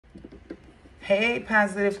Hey,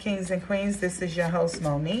 positive kings and queens. This is your host,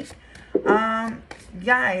 Monique.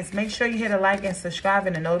 Guys, make sure you hit a like and subscribe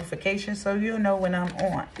and the notification so you'll know when I'm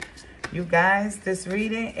on. You guys, this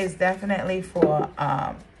reading is definitely for,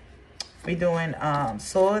 we're doing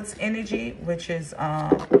swords energy, which is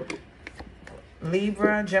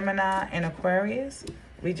Libra, Gemini, and Aquarius.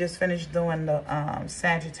 We just finished doing the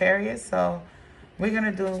Sagittarius, so we're going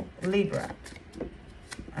to do Libra.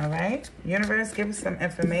 All right? Universe, give us some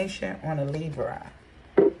information on a Libra.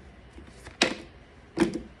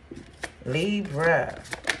 Libra.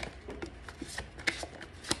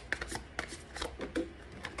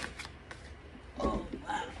 Oh,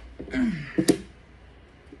 wow.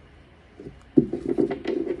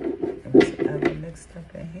 What's other mixed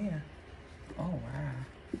up in here? Oh, wow.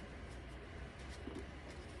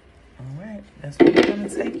 All right. That's what we're going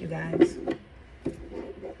to take, you guys.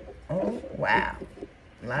 Oh, wow.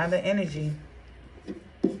 A lot of energy.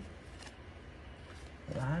 A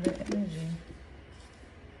lot of energy.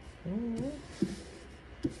 Ooh.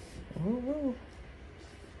 Ooh.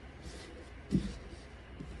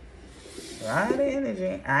 A lot of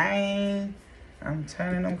energy. I'm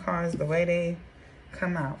turning them cards the way they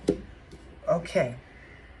come out. Okay.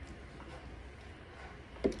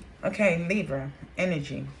 Okay, Libra,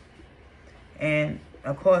 energy. And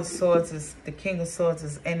of course, swords is, the King of Swords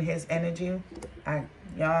is in his energy.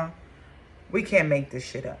 Y'all, we can't make this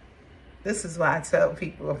shit up. This is why I tell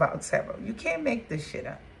people about tarot. You can't make this shit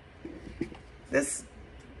up. This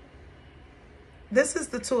is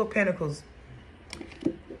the Two of Pentacles.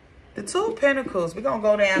 The Two of Pentacles, we're going to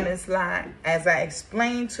go down this line as I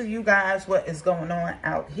explain to you guys what is going on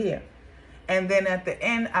out here. And then at the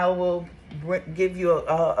end, I will give you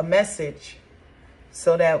a message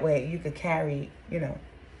so that way you could carry, you know,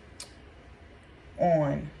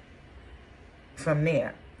 on from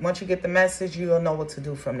there. Once you get the message, you'll know what to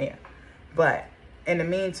do from there. But in the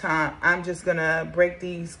meantime, I'm just going to break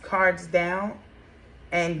these cards down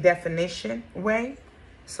in definition way,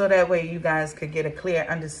 so that way you guys could get a clear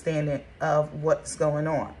understanding of what's going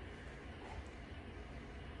on.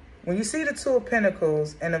 When you see the Two of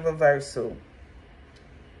Pentacles in a reversal,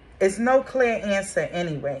 it's no clear answer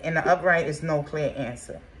anyway. In the upright, is no clear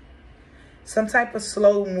answer. Some type of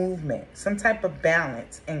slow movement, some type of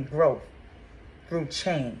balance and growth through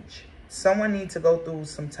change. Someone needs to go through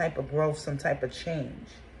some type of growth, some type of change.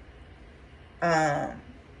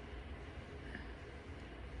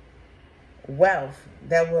 Wealth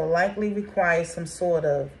that will likely require some sort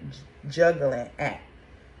of juggling act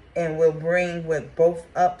and will bring with both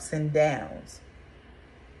ups and downs.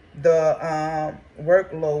 The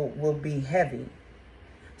workload will be heavy.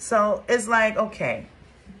 So it's like, okay,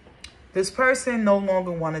 this person no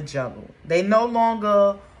longer want to juggle. They no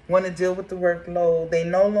longer want to deal with the workload. They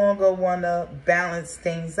no longer want to balance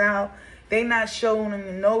things out. They not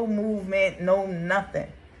showing no movement, no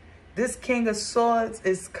nothing. This King of Swords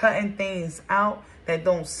is cutting things out that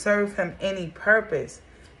don't serve him any purpose.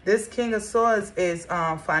 This King of Swords is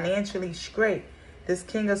financially straight. This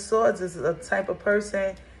King of Swords is a type of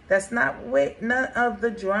person that's not with none of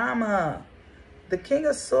the drama. The King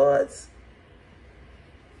of Swords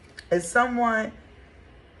is someone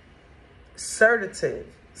assertive,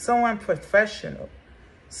 someone professional,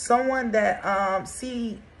 someone that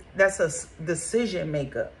that's a decision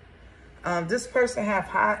maker. This person have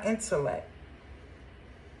high intellect,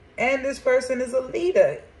 and this person is a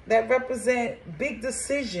leader that represent big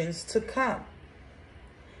decisions to come.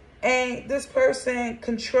 And this person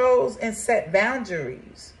controls and set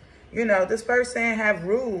boundaries. You know, this person have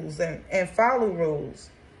rules and follow rules.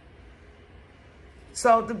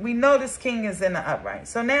 So we know this king is in the upright.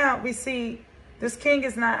 So now we see this king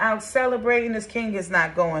is not out celebrating. This king is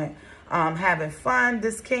not going having fun.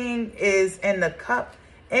 This king is in the cup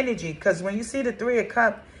energy. Because when you see the Three of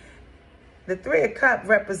Cups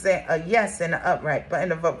represent a yes in the upright. But in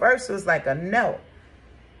the reverse, it was like a no.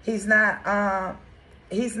 He's not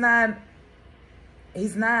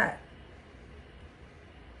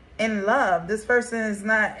in love. This person is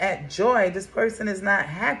not at joy. This person is not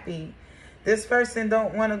happy. This person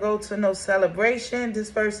don't want to go to no celebration. This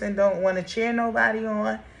person don't want to cheer nobody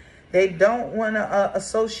on. They don't want to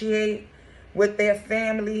associate with their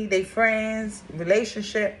family, their friends,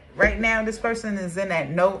 relationship. Right now, this person is in that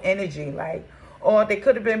no energy, like, or they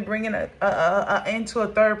could have been bringing a end to a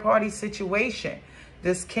third-party situation.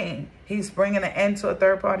 This king, he's bringing an end to a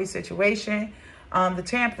third-party situation. The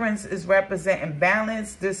Temperance is representing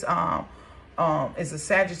balance. This is a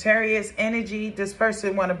Sagittarius energy. This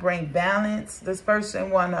person want to bring balance. This person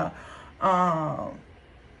want to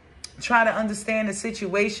try to understand the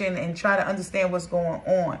situation and try to understand what's going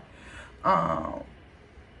on.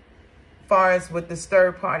 far as with this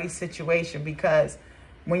third-party situation, because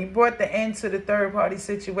when you brought the end to the third-party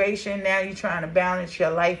situation, now you're trying to balance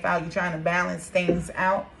your life out. You're trying to balance things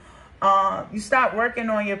out. You stop working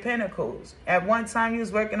on your pentacles. At one time, you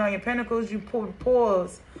was working on your pentacles. You put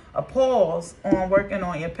a pause on working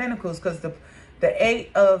on your pentacles, because the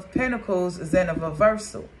Eight of Pentacles is in a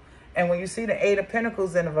reversal. And when you see the Eight of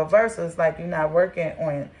Pentacles in a reversal, it's like you're not working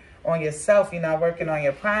on yourself. You're not working on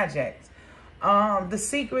your projects. The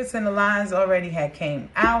secrets and the lines already had came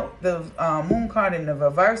out. The Moon card in the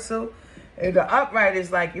reversal. The upright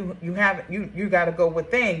is like you got to go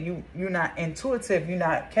within. You're not intuitive. You're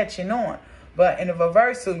not catching on. But in the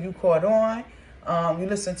reversal, you caught on. You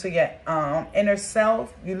listen to your inner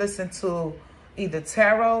self. You listen to either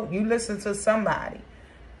tarot. You listen to somebody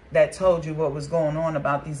that told you what was going on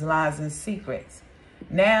about these lies and secrets.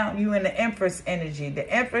 Now you in the Empress energy. The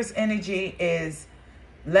Empress energy is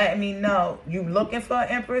letting me know you looking for an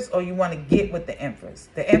Empress, or you want to get with the Empress.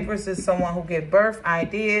 The Empress is someone who give birth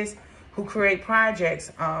ideas, who create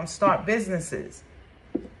projects, start businesses.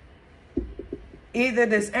 Either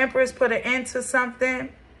this Empress put an end to something,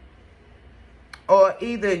 or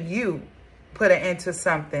either you put an end to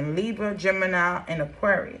something. Libra, Gemini, and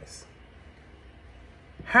Aquarius.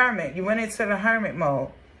 Hermit, you went into the hermit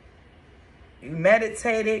mode. You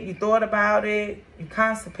meditated, you thought about it, you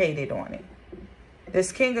constipated on it.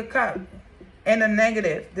 This King of Cups in a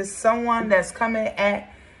negative. This someone that's coming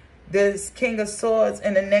at this King of Swords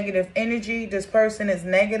in a negative energy. This person is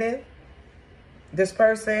negative. This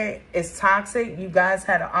person is toxic. You guys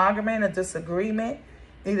had an argument, a disagreement.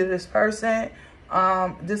 Either this person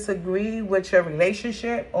disagreed with your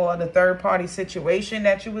relationship or the third-party situation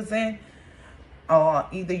that you was in. Or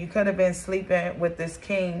either you could have been sleeping with this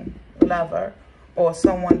king lover, or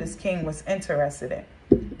someone this king was interested in.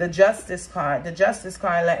 The Justice card. The Justice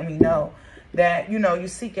card letting me know that, you know, you're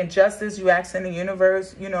seeking justice. You asking the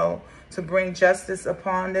universe, you know, to bring justice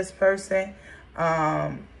upon this person.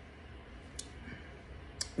 You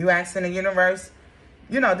asking the universe,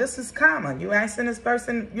 you know, this is karma. You asking this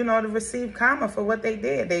person, you know, to receive karma for what they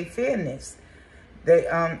did. They fairness. They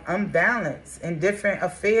unbalance in different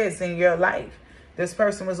affairs in your life. This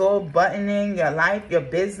person was all buttoning your life, your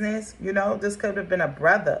business. You know, this could have been a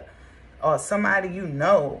brother or somebody you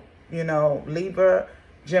know, Libra,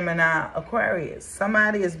 Gemini, Aquarius.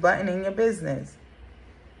 Somebody is buttoning your business.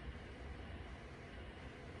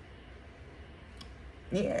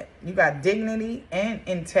 Yeah, you got dignity and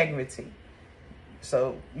integrity.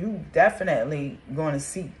 So you definitely going to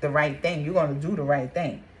seek the right thing. You're going to do the right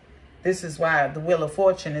thing. This is why the Wheel of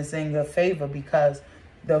Fortune is in your favor, because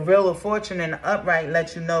the Wheel of Fortune in the upright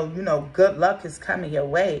lets you know, good luck is coming your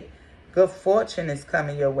way. Good fortune is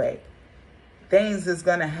coming your way. Things is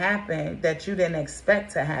going to happen that you didn't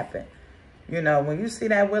expect to happen. You know, when you see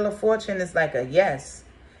that Wheel of Fortune, it's like a yes.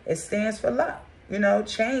 It stands for luck. You know,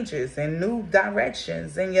 changes and new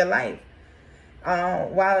directions in your life.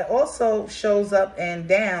 While it also shows up in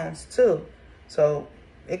downs too. So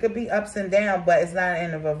it could be ups and downs, but it's not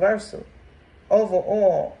in a reversal.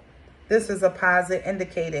 Overall, this is a positive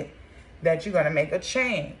indicator that you're going to make a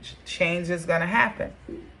change. Change is going to happen.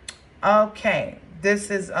 Okay,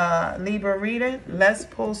 this is Libra reading. Let's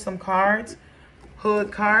pull some cards,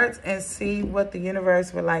 hood cards, and see what the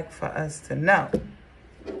universe would like for us to know.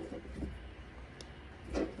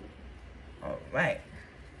 All right.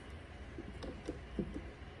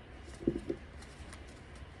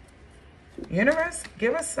 Universe,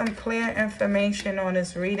 give us some clear information on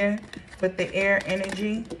this reading with the air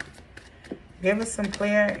energy. Give us some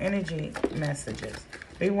clear energy messages.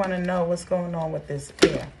 We want to know what's going on with this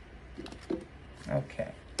air.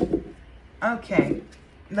 Okay. Okay.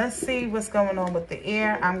 Let's see what's going on with the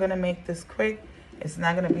air. I'm going to make this quick. It's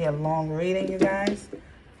not going to be a long reading, you guys.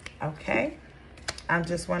 Okay. I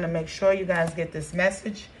just want to make sure you guys get this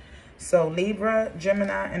message. So Libra,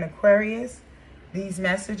 Gemini, and Aquarius, these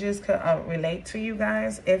messages could relate to you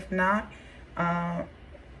guys. If not,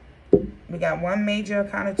 we got one major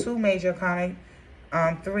arcana, two major arcana,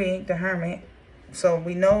 three, the Hermit. So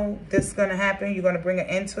we know this is going to happen. You're going to bring an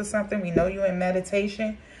end to something. We know you're in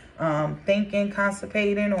meditation, thinking,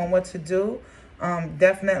 constipating on what to do.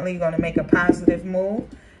 Definitely going to make a positive move.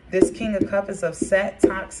 This King of Cups is upset,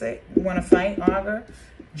 toxic. You want to fight, argue,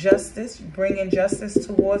 justice, bringing justice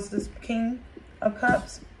towards this King of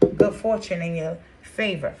Cups. Good fortune in your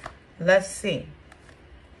favor. Let's see.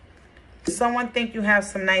 Someone think you have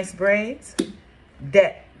some nice braids.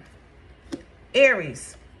 Debt.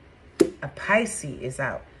 Aries. A Pisces is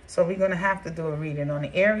out. So we're going to have to do a reading on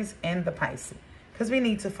the Aries and the Pisces, because we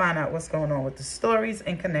need to find out what's going on with the stories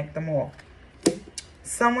and connect them all.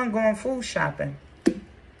 Someone going food shopping.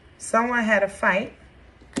 Someone had a fight.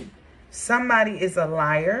 Somebody is a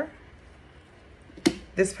liar.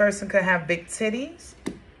 This person could have big titties.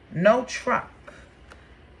 No truck.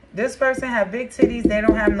 This person have big titties. They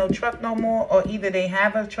don't have no truck no more. Or either they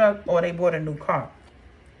have a truck or they bought a new car.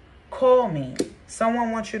 Call me.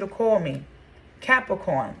 Someone wants you to call me.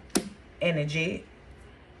 Capricorn energy.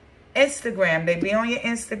 Instagram. They be on your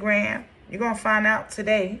Instagram. You're going to find out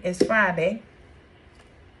today. It's Friday.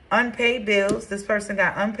 Unpaid bills. This person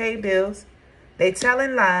got unpaid bills. They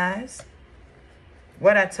telling lies.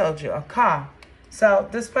 What I told you. A car. So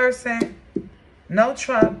this person, no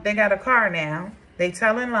truck. They got a car now. They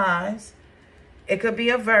telling lies. It could be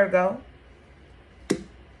a Virgo.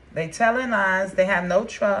 They telling lies. They have no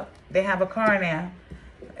truck. They have a car now.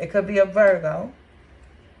 It could be a Virgo.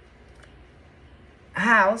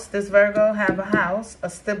 House. This Virgo have a house. A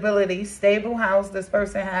stability. Stable house. This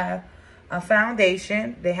person have a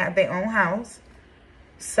foundation. They have their own house.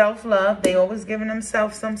 Self-love. They always giving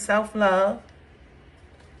themselves some self-love.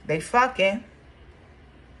 They fucking.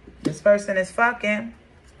 This person is fucking.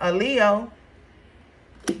 A Leo.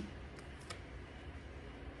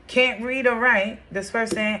 Can't read or write. This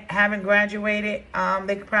person haven't graduated.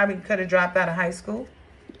 They probably could have dropped out of high school.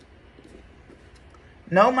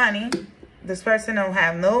 No money. This person don't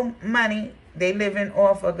have no money. They living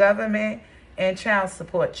off of government and child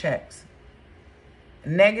support checks.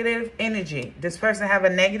 Negative energy. This person have a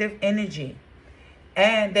negative energy.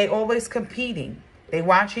 And they always competing. They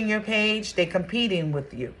watching your page. They competing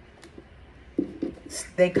with you.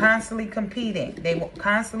 They constantly competing. They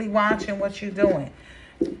constantly watching what you're doing.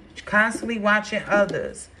 Constantly watching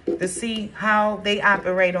others to see how they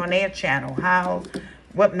operate on their channel.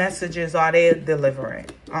 What messages are they delivering?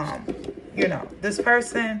 You know, this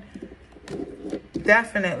person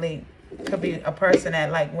definitely could be a person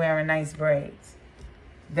that like wearing nice braids.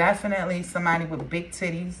 Definitely somebody with big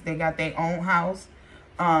titties. They got their own house.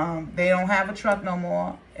 They don't have a truck no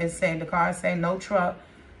more. It's saying the car say no truck,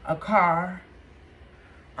 a car.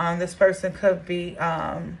 This person could be,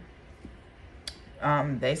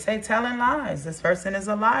 they say telling lies. This person is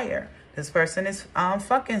a liar. This person is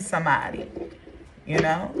fucking somebody. You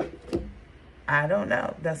know? I don't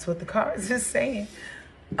know. That's what the cards is saying.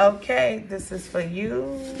 Okay, this is for you,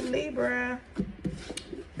 Libra.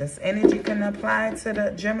 This energy can apply to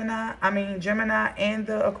the Gemini and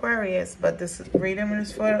the Aquarius, but this reading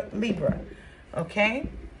is for Libra. Okay?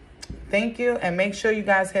 Thank you, and make sure you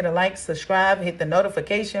guys hit a like, subscribe, hit the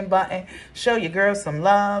notification button. Show your girls some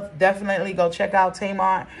love. Definitely go check out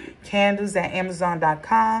Tamar Candles at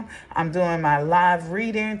Amazon.com. I'm doing my live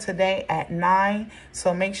reading today at 9.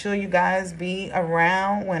 So make sure you guys be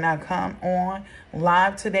around when I come on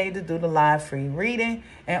live today to do the live free reading.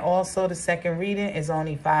 And also the second reading is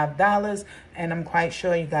only $5. And I'm quite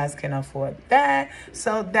sure you guys can afford that.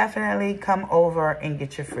 So definitely come over and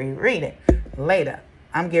get your free reading later.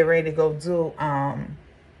 I'm getting ready to go do,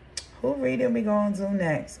 who reading we going to do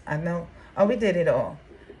next? I know, oh, we did it all.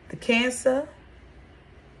 The Cancer,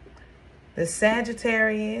 the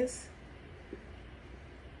Sagittarius,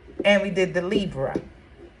 and we did the Libra.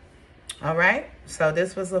 All right? So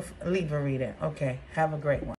this was a Libra reading. Okay, have a great one.